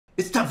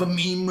It's time for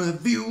meme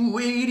review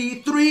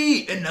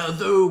 83. In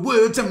other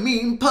words, a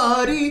meme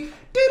party.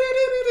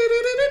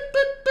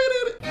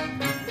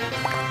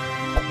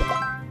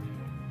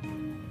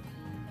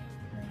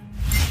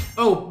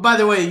 Oh, by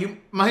the way, you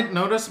might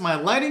notice my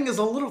lighting is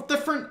a little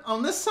different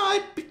on this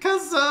side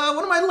because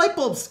one of my light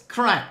bulbs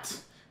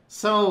cracked.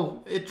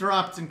 So it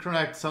dropped and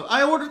cracked. So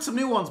I ordered some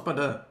new ones,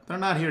 but they're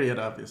not here yet,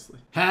 obviously.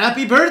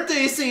 Happy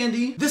birthday,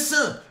 Sandy! This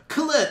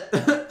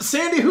Colette,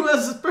 Sandy who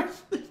has his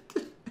birthday.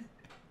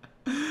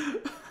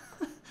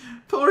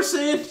 Poor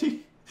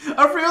Sandy.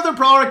 Every other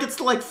brawler gets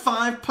to like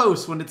 5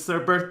 posts when it's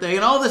their birthday,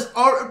 and all this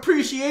art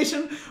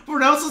appreciation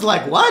for else is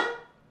like, what?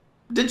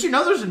 Didn't you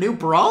know there's a new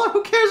brawler?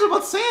 Who cares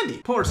about Sandy?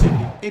 Poor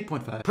Sandy.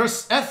 8.5.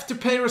 Press F to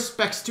pay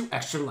respects to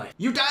Extra Life.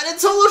 You died in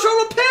solo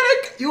show to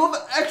Panic! You have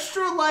an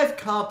Extra Life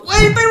comp.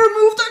 Wait, they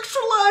removed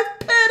Extra Life!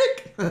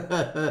 Panic!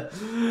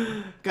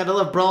 Gotta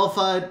love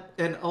Brawlified,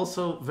 and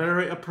also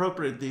very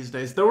appropriate these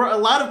days. There were a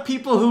lot of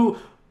people who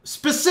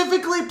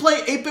specifically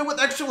play 8-bit with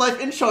Extra Life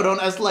in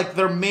Showdown as like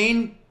their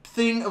main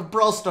thing of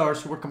Brawl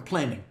Stars who were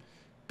complaining.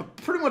 But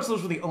pretty much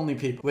those were the only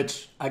people,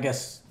 which I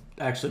guess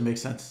actually makes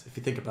sense if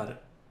you think about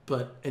it.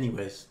 But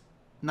anyways,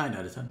 9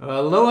 out of 10.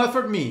 Low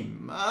effort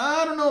meme.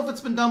 I don't know if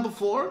it's been done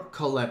before.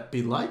 Colette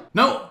be like.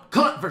 No,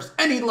 Colette versus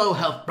any low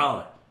health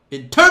brawler.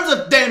 In terms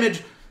of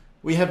damage,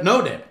 we have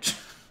no damage.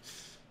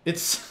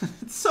 It's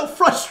so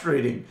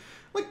frustrating.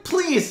 Like,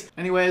 please.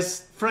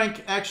 Anyways,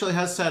 Frank actually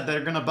has said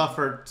they're gonna buff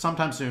her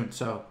sometime soon,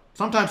 so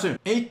sometime soon.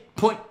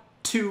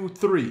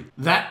 8.23.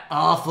 That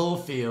awful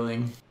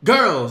feeling.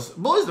 Girls,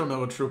 boys don't know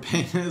what true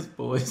pain is,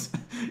 boys.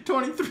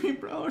 23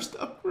 brawlers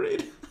to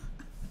upgrade.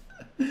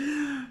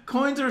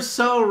 Coins are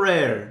so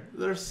rare.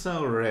 They're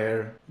so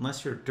rare.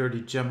 Unless you're a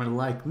dirty gemmer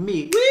like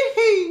me.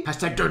 Wee-hee!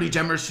 Hashtag dirty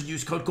gemmers should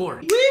use code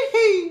Cory.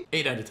 Wee-hee!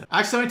 8 out of 10. I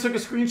accidentally took a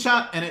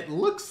screenshot and it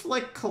looks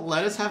like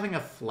Colette is having a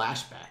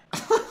flashback.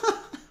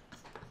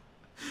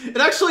 It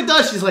actually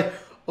does. She's like,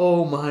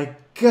 oh my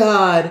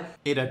god.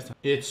 8 out of 10.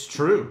 It's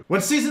true.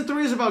 When season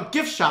 3 is about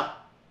gift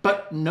shop,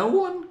 but no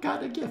one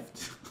got a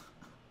gift.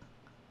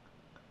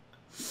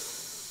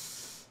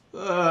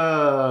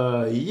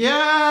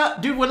 Yeah,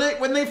 dude,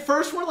 when they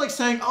first were like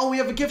saying, oh, we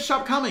have a gift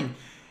shop coming,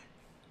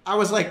 I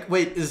was like,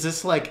 wait, is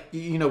this like,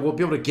 you know, we'll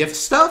be able to gift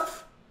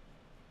stuff?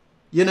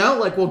 You know,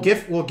 like we'll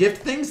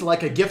gift things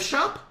like a gift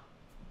shop?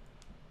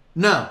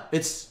 No,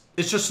 it's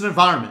just an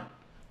environment.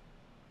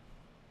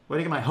 Way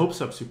to get my hopes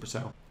up,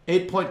 Supercell.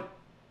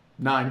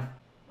 8.9.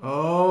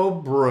 Oh,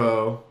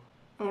 bro.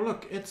 Oh,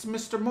 look, it's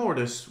Mr.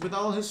 Mortis with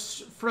all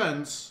his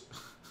friends.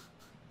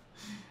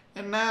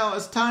 And now,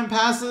 as time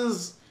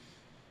passes,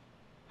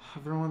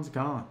 everyone's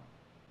gone.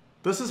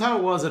 This is how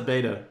it was at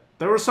beta.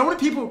 There were so many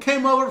people who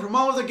came over from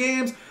all of the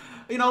games,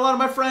 you know, a lot of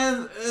my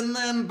friends, and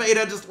then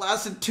beta just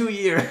lasted 2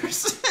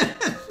 years.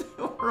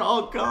 We're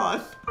all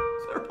gone.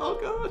 They're all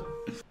gone.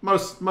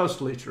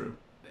 Mostly true.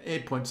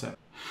 8.7.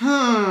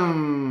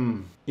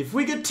 If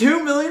we get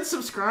 2 million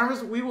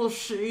subscribers, we will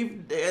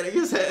shave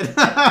Danny's head.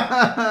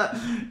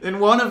 In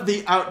one of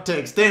the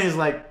outtakes, Danny's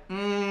like,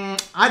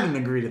 I didn't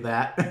agree to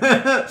that.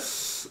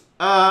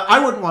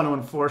 I wouldn't want to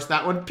enforce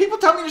that one. People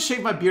tell me to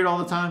shave my beard all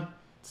the time.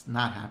 It's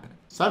not happening.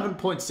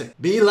 7.6.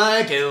 Be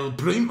like El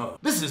Primo.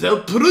 This is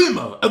El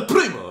Primo. El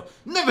Primo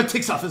never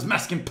takes off his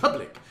mask in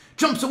public,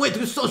 jumps away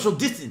through social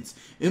distance,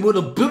 and will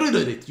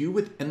obliterate you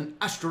with an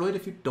asteroid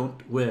if you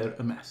don't wear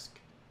a mask.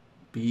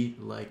 Be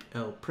like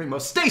El Primo.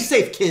 Stay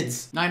safe,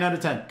 kids. 9 out of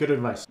 10. Good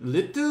advice.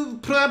 Little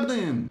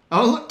problem.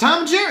 Oh, look, Tom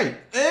and Jerry.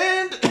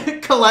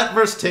 And Colette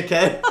versus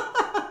Tickhead.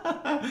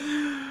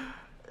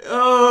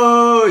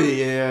 Oh,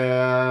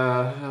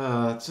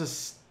 yeah.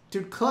 Just,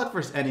 dude, Colette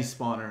versus any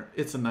spawner.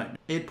 It's a nightmare.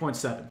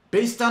 8.7.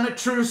 Based on a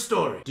true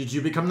story. Did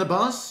you become the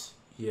boss?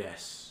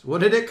 Yes. What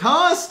did it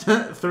cost?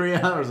 3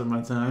 hours of my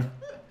time.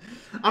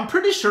 I'm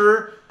pretty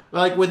sure,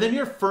 like, within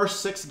your first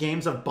 6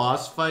 games of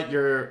boss fight,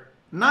 you're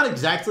not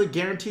exactly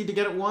guaranteed to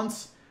get it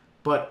once,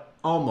 but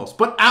almost.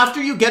 But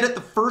after you get it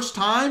the first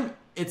time,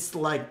 it's,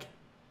 like,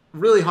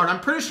 really hard. I'm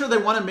pretty sure they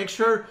want to make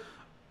sure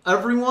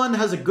everyone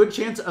has a good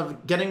chance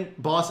of getting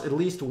boss at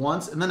least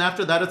once, and then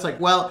after that it's like,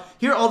 well,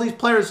 here are all these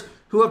players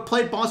who have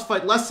played boss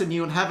fight less than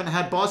you and haven't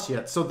had boss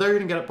yet, so they're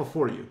gonna get it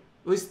before you.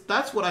 At least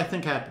that's what I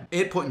think happened.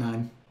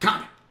 8.9.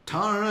 Comment.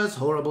 Tara's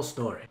horrible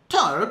story.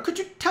 Tara, could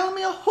you tell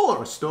me a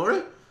horror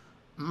story?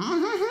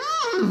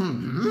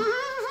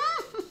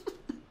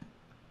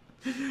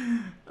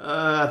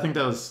 I think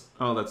that was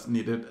all that's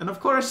needed. And of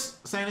course,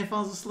 Sandy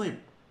falls asleep.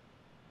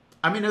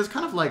 I mean, it was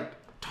kind of like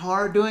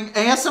Tara doing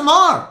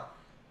ASMR.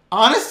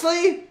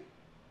 Honestly,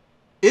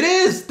 it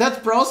is. That's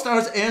Brawl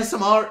Stars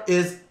ASMR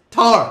is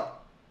Tara.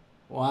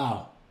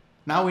 Wow.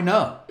 Now we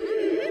know.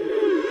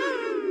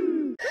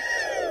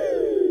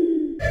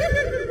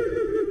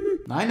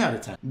 9 out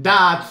of 10.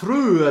 The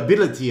true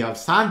ability of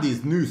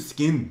Sandy's new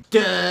skin.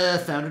 Duh,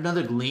 found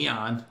another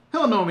Leon.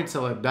 He'll know me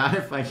till I die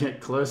if I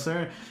get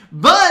closer.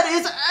 But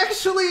it's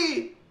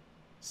actually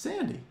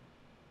Sandy.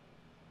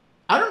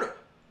 I don't know.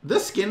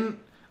 This skin,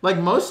 like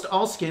most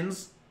all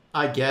skins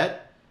I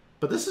get,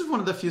 but this is one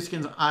of the few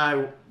skins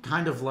I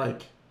kind of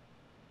like.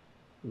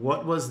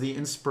 what was the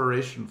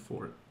inspiration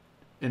for it?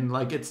 And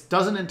like, it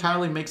doesn't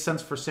entirely make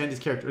sense for Sandy's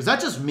character. Is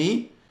that just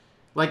me?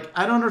 Like,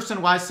 I don't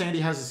understand why Sandy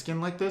has a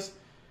skin like this.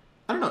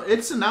 I don't know.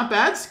 It's a not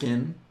bad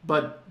skin,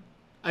 but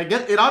I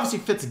get it obviously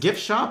fits a gift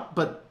shop,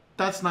 but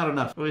that's not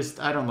enough. At least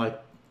I don't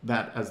like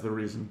that as the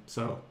reason.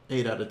 So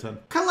 8 out of 10.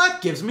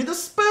 Colette gives me the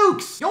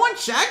spooks. You want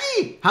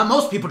Shaggy? How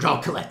most people draw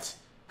Colette.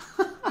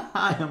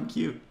 I am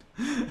cute.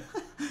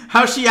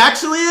 How she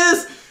actually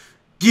is?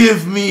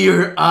 Give me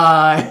your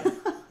eye.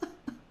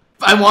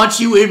 I want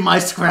you in my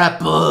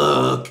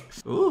scrapbook.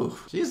 Ooh,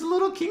 she's a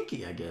little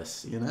kinky, I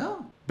guess, you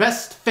know?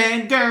 Best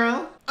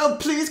fangirl? Oh,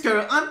 please,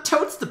 girl, I'm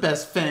totes the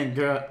best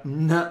fangirl.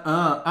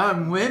 Nuh-uh,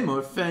 I'm way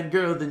more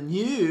fangirl than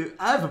you.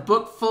 I have a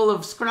book full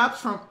of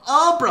scraps from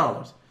all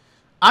brawlers.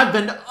 I've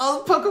been to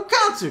all Poco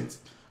concerts.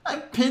 I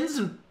have pins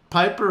and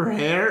Piper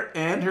hair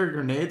and her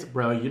grenades.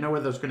 Bro, you know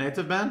where those grenades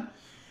have been?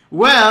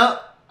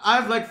 Well, I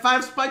have like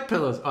 5 spike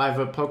pillows. I have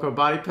a Poco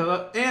body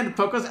pillow and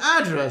Poco's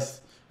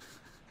address.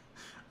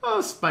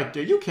 Oh, Spike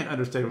dear, you can't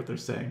understand what they're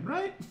saying,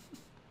 right?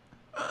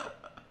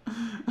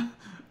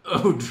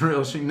 Oh,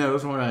 Drill, she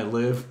knows where I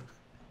live.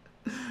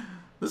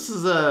 This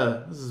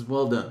is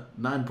well done.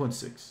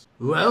 9.6.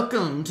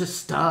 Welcome to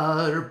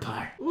Starter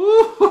Park.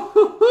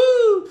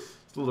 Ooh,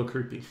 it's a little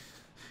creepy,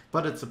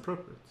 but it's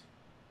appropriate.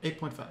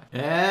 8.5.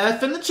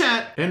 F in the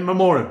chat. In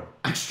memoriam.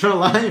 Extra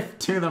life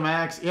to the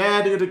max.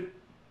 Yeah, dude.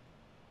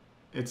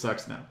 It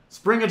sucks now.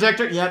 Spring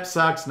ejector. Yep,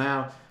 sucks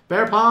now.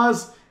 Bear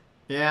paws.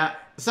 Yeah.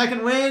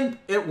 Second wind.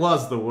 It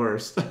was the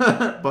worst,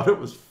 but it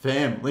was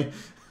family.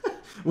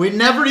 We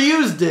never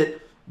used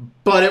it,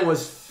 but it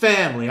was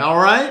family,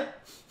 alright?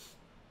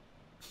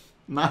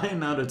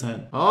 9 out of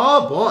 10.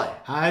 Oh boy,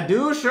 I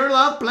do sure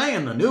love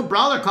playing the new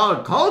brawler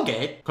called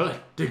Colgate.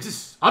 Collect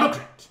this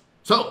autocorrect.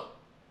 So,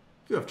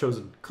 you have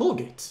chosen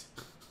Colgate.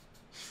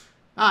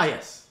 Ah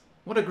yes,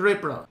 what a great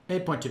brawler.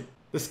 8.2.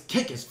 This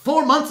cake is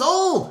 4 months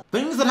old!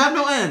 Things that have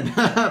no end.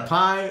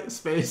 Pi,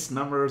 space,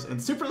 numbers, and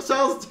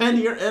Supercell's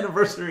 10-year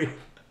anniversary.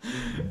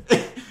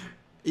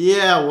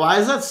 Yeah, why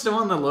is that still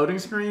on the loading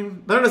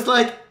screen? They're just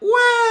like,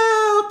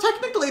 well,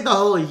 technically the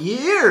whole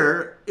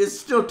year is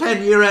still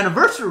 10-year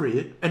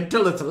anniversary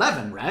until it's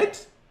 11,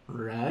 right?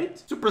 Right?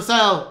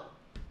 Supercell,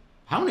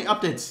 how many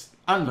updates?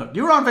 I don't know.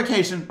 You were on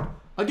vacation.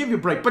 I'll give you a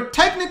break. But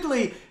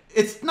technically,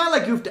 it's not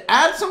like you have to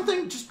add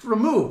something, just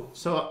remove.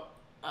 So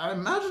I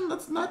imagine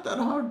that's not that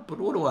hard, but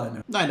what do I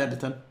know? 9 out of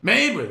 10.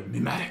 Made with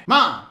Pneumatic.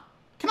 Mom,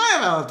 can I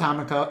have El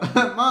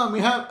Atomico? Mom,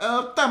 we have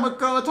El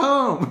Atomico at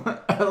home.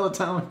 El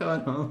Atomico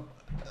at home.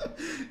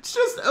 It's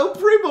just El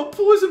Primo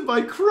poisoned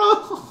by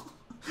Crow.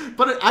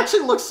 But it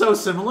actually looks so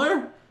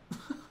similar.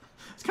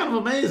 It's kind of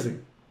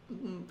amazing.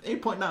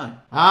 8.9.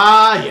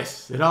 Ah,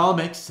 yes. It all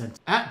makes sense.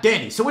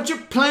 Danny, so what's your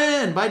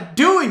plan by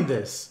doing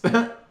this?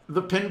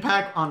 The pin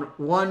pack on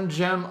 1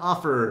 gem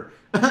offer.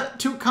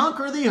 To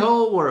conquer the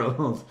whole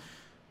world.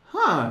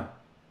 Huh.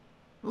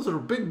 Those are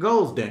big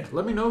goals, Danny.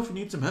 Let me know if you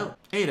need some help.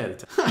 8 out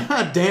of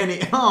 10.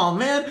 Danny, oh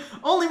man.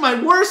 Only my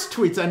worst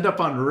tweets end up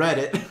on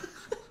Reddit.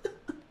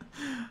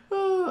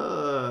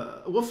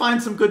 We'll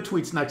find some good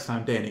tweets next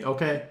time, Danny,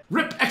 okay?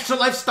 Rip Extra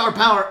Life Star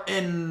Power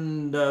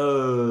and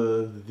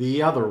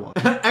the other one.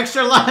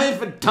 Extra Life,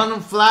 a ton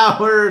of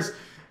flowers.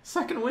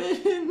 Second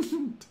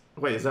wind.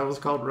 Wait, is that what's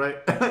called, right?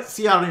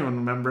 See, I don't even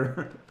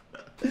remember.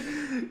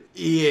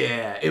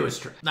 Yeah, it was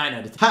true. 9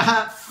 out of 10.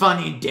 Haha,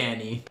 funny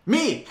Danny.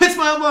 Me, hits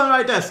my elbow on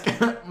my desk.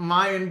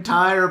 My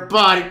entire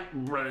body.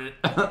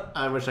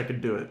 I wish I could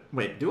do it.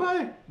 Wait, do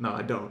I? No,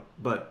 I don't.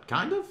 But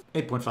kind of?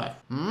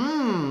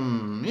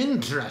 8.5.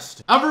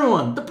 Interesting.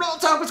 Everyone, the Brawl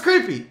Talk was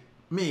creepy.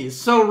 Me,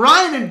 so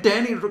Ryan and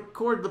Danny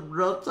record the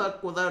Brawl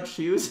Talk without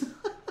shoes.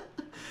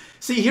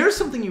 See, here's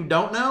something you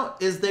don't know,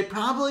 is they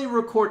probably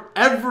record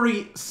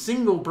every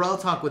single Brawl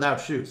Talk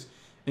without shoes.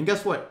 And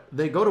guess what?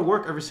 They go to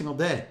work every single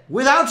day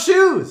without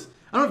shoes.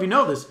 I don't know if you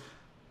know this,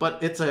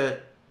 but it's a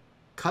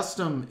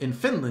custom in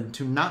Finland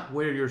to not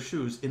wear your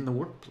shoes in the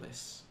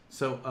workplace.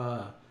 So,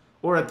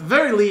 or at the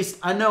very least,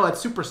 I know at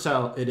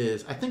Supercell it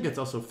is. I think it's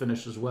also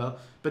Finnish as well.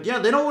 But yeah,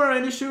 they don't wear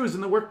any shoes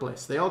in the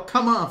workplace. They all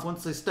come off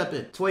once they step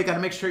in. That's why you gotta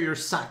make sure your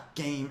sock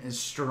game is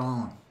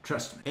strong.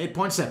 Trust me.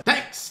 8.7.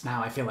 Thanks.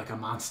 Now I feel like a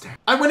monster.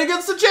 I went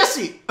against the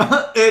Jessie.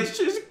 And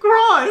she's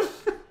crying.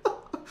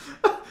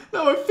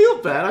 Now I feel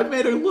bad. I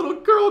made a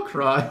little girl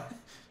cry.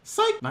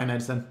 Psych. 9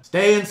 out of 10.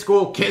 Stay in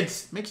school,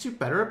 kids. Makes you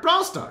better at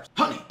Brawl Stars.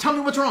 Honey, tell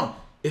me what's wrong.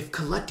 If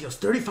Colette deals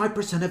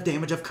 35% of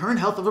damage of current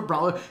health of a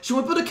brawler, she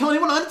won't be able to kill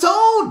anyone on its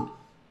own.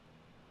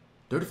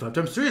 35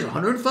 times 3 is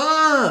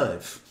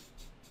 105.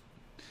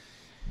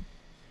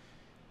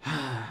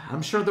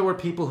 I'm sure there were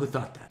people who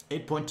thought that.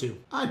 8.2.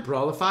 I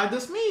brawlified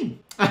this meme.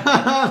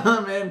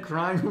 Man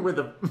crying with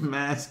a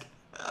mask.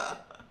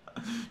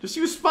 Just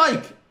use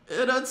Spike.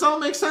 It all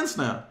makes sense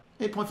now.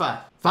 8.5.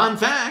 Fun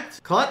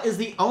fact, Colette is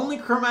the only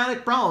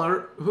chromatic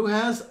brawler who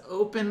has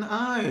open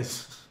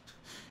eyes.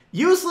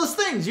 Useless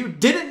things you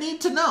didn't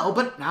need to know,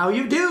 but now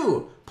you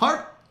do.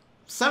 Part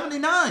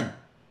 79.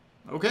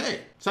 Okay.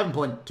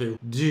 7.2.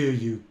 Do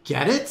you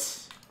get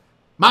it?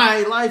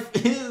 My life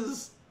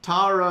is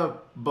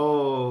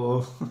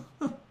terrible.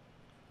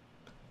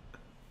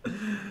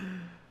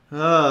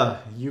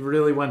 You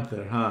really went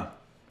there, huh?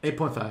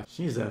 8.5.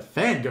 She's a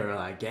fangirl,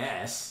 I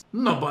guess.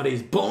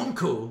 Nobody's bone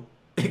cool.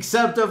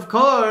 Except, of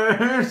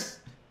course.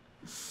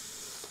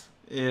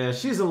 Yeah,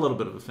 she's a little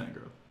bit of a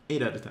fangirl.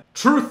 8 out of 10.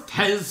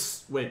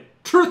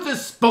 Truth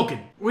is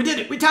spoken. We did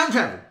it. We time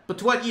traveled. But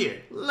to what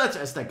year? Let's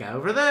ask that guy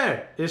over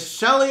there. Is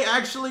Shelly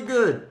actually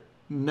good?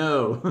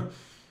 No.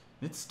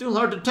 It's still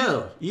hard to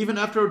tell. Even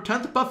after her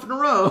 10th buff in a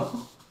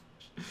row.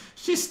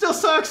 She still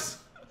sucks.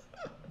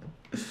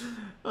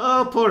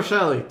 Oh, poor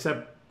Shelly.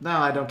 Except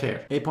now I don't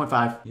care.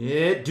 8.5.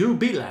 It do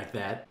be like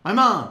that. My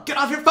mom, get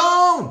off your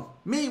phone.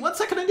 Me, 1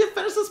 second I need to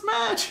finish this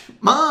match.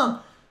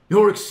 Mom,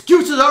 your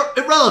excuses are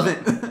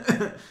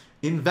irrelevant.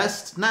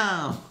 Invest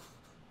now.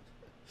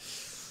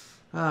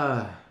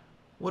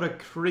 What a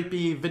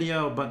creepy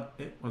video, but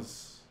it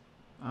was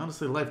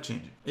honestly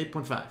life-changing.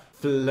 8.5.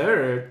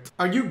 Flirt.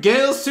 Are you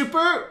Gale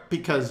Super?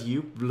 Because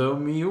you blow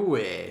me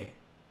away.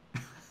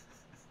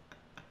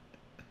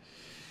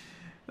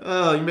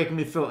 Oh, you're making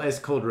me feel ice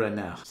cold right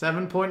now.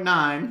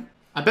 7.9.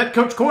 I bet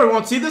Coach Cory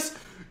won't see this.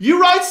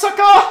 You right,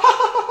 sucker?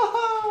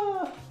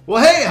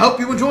 Well, hey, I hope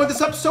you enjoyed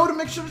this episode, and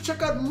make sure to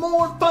check out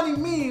more funny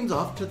memes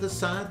off to the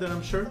side that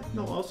I'm sure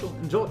you'll also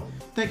enjoy.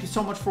 Thank you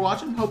so much for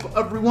watching. Hope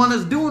everyone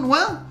is doing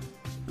well,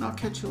 and I'll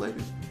catch you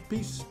later.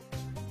 Peace.